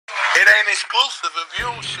It ain't exclusive if you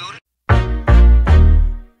don't shoot it.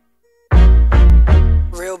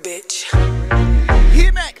 Real bitch.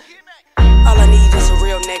 Hit back. All I need is a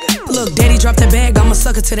real nigga. Look, daddy dropped that bag, I'm a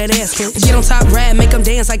sucker to that ass print. Get on top, rap, make him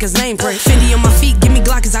dance like his name print. Fendi on my feet, give me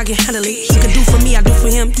Glock cause I can handle it. He can do for me, I do for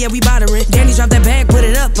him, yeah, we bothering. Danny dropped that bag, put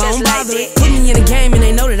it up, I don't bother it. Put me in the game and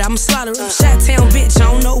they know that I'm a slaughterer. Shot-town bitch, I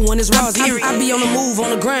don't know when it's raw. I be on the move, on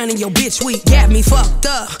the grind, and yo bitch weak. Got me fucked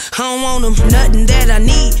up, I don't want him. Nothing that I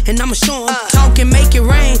need, and I'ma show him. Talk and make it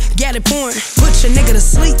rain, got it pouring. Put your nigga to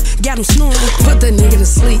sleep, got him snoring. Put the nigga to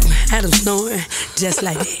sleep, had him snoring. Just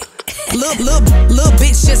like that. Little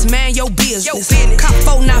bitch, just man your business. Cop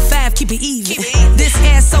 495, keep it even. This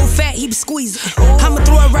ass so fat, he be squeezing. I'ma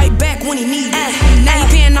throw it right back when he need it. Now he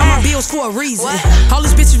paying all my bills for a reason. All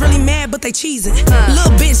these bitches really mad, but they cheesing.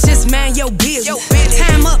 Little bitch, just man your business.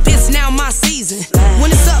 Time up, it's now my season.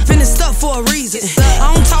 When it's up, and it's stuck for a reason.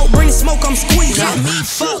 I don't talk, bring the smoke, I'm squeezing. Got me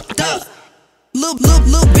fucked up.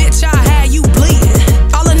 Little bitch, I had you bleeding.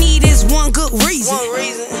 All I need is one good reason.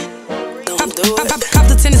 Cop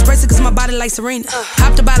the tennis bracelet cause my body like Serena.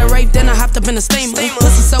 Hopped about a rape, then I hopped up in a steamer.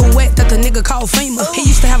 Pussy so wet that the nigga called FEMA. He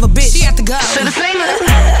used to have a bitch, she had to go.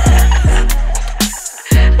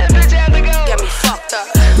 That bitch had to go. Got me fucked up.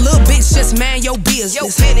 Little bitch, just man your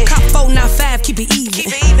business. Cop 495, keep it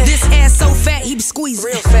even. This ass so fat, he be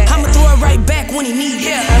squeezing. I'ma throw it right back when he need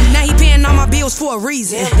it. Now he paying all my bills for a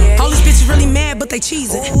reason. All these bitches really mad, but they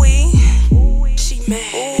cheesing. Ooh-wee. She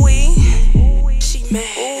mad. Ooh-wee. She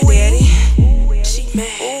mad.